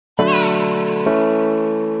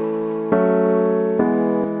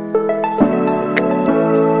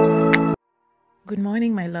Good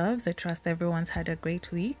morning, my loves. I trust everyone's had a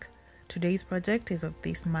great week. Today's project is of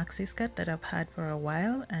this maxi skirt that I've had for a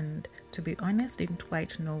while, and to be honest, didn't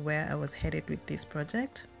quite know where I was headed with this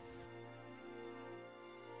project.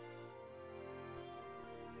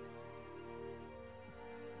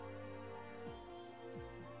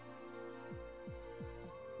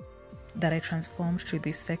 That I transformed to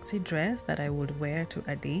this sexy dress that I would wear to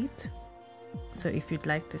a date. So if you'd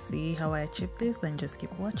like to see how I achieved this, then just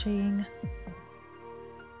keep watching.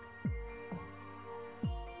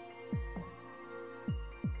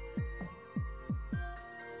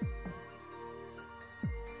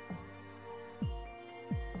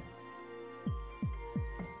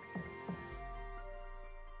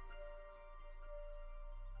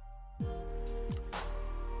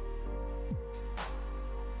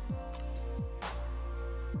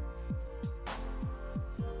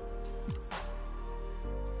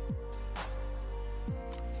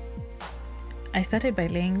 I started by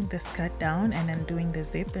laying the skirt down and undoing the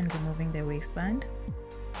zip and removing the waistband.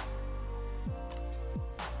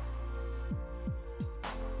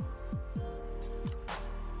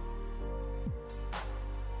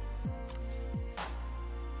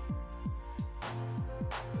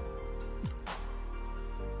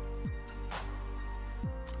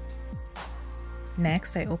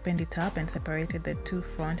 Next, I opened it up and separated the two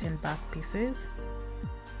front and back pieces.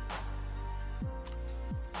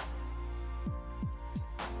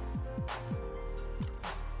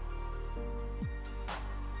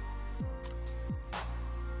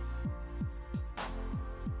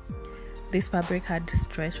 This fabric had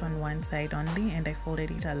stretch on one side only, and I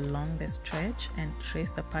folded it along the stretch and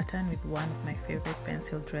traced a pattern with one of my favorite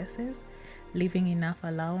pencil dresses, leaving enough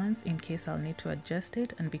allowance in case I'll need to adjust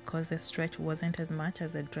it, and because the stretch wasn't as much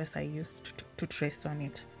as the dress I used to trace on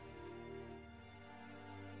it.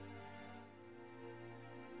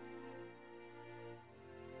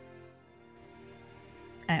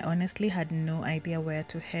 I honestly had no idea where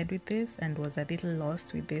to head with this and was a little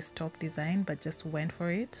lost with this top design, but just went for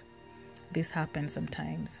it. This happens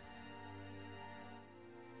sometimes.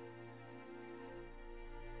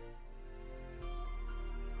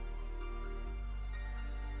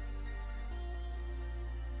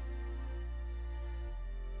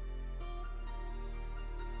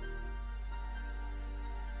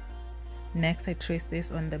 Next, I traced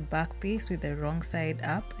this on the back piece with the wrong side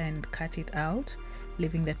up and cut it out,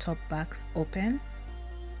 leaving the top backs open.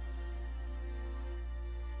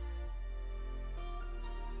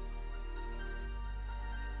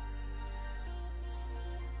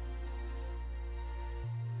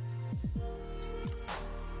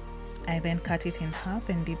 I then cut it in half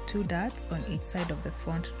and did 2 darts on each side of the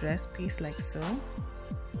front dress piece like so.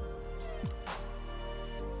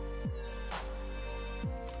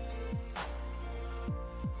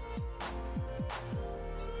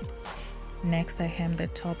 Next, I hemmed the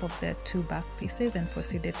top of the 2 back pieces and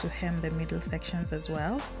proceeded to hem the middle sections as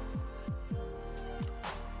well.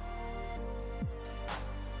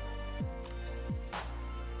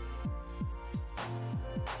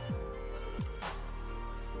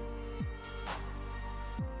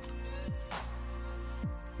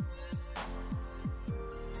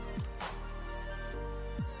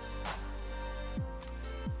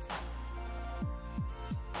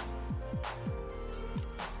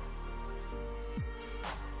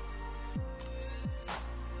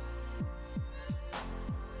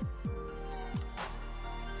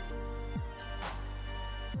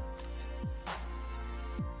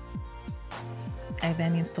 I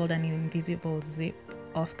then installed an invisible zip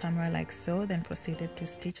off camera like so, then proceeded to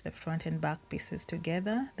stitch the front and back pieces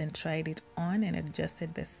together, then tried it on and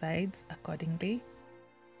adjusted the sides accordingly.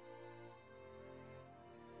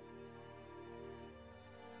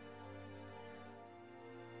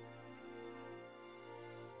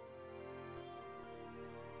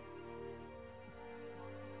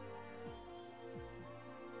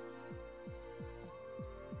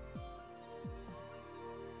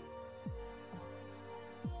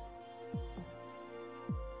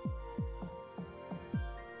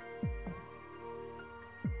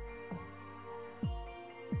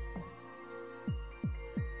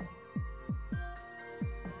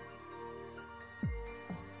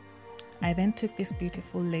 I then took this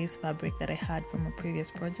beautiful lace fabric that I had from a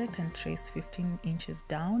previous project and traced 15 inches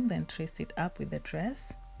down, then traced it up with the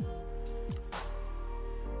dress.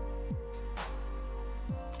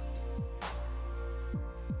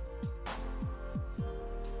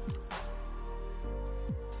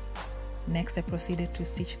 Next, I proceeded to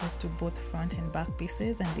stitch this to both front and back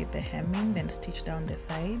pieces and did the hemming, then stitch down the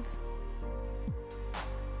sides.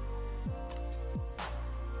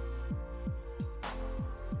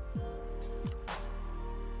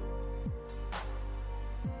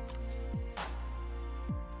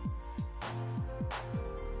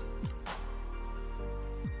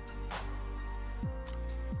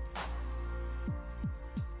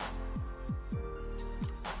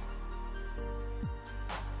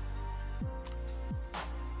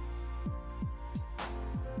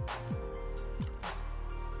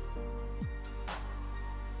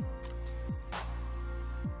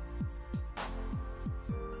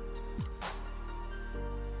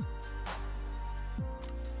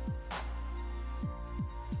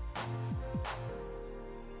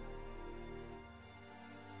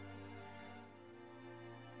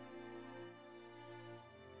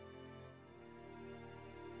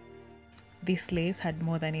 This lace had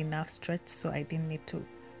more than enough stretch, so I didn't need to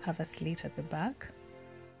have a slit at the back.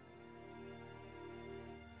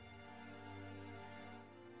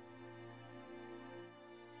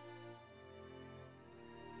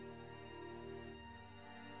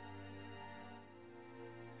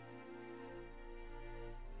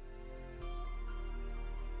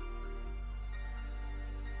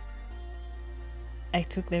 I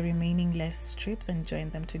took the remaining lace strips and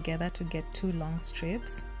joined them together to get 2 long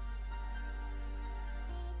strips.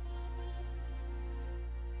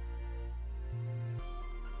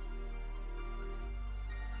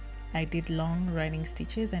 I did long running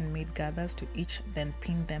stitches and made gathers to each, then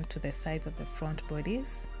pinned them to the sides of the front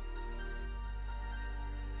bodies.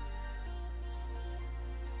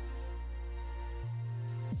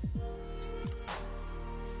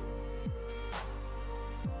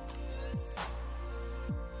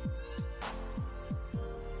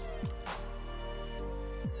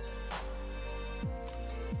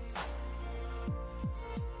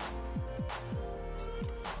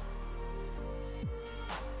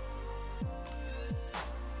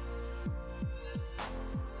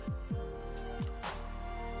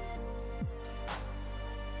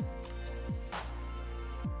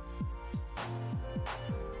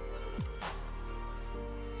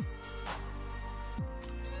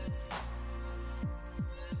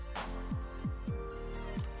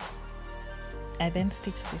 I then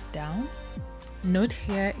stitched this down. Note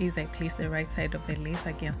here is I place the right side of the lace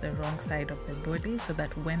against the wrong side of the body so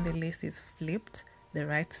that when the lace is flipped, the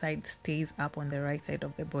right side stays up on the right side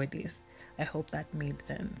of the bodies. I hope that made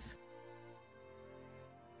sense.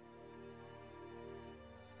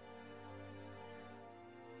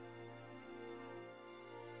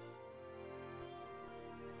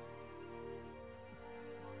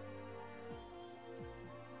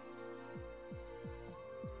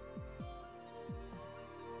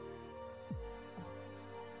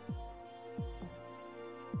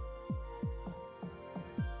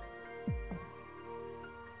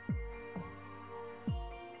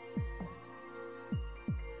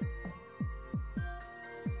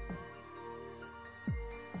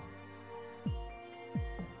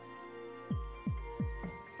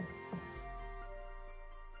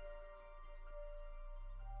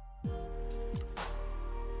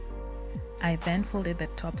 I then folded the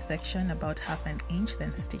top section about ½ an inch,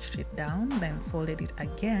 then stitched it down, then folded it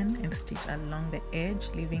again and stitched along the edge,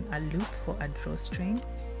 leaving a loop for a drawstring.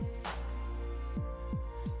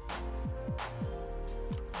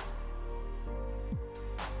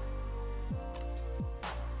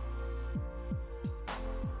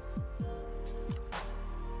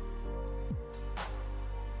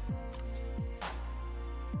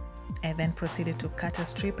 I then proceeded to cut a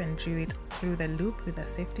strip and drew it through the loop with a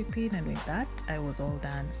safety pin, and with that I was all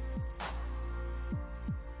done.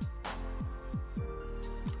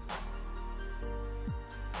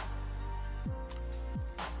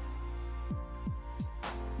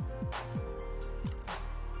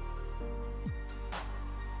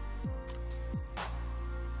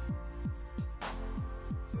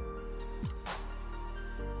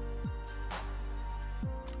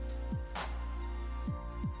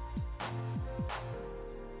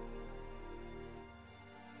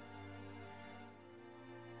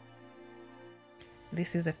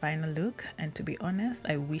 This is the final look, and to be honest,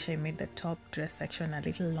 I wish I made the top dress section a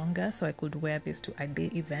little longer so I could wear this to a day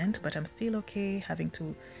event, but I'm still okay having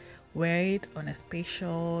to wear it on a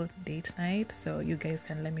special date night. So you guys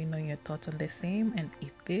can let me know your thoughts on the same and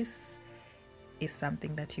if this is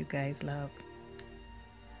something that you guys love.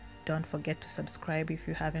 Don't forget to subscribe if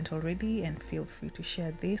you haven't already, and feel free to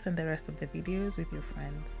share this and the rest of the videos with your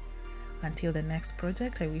friends. Until the next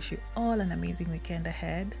project, I wish you all an amazing weekend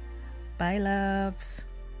ahead. Bye, loves.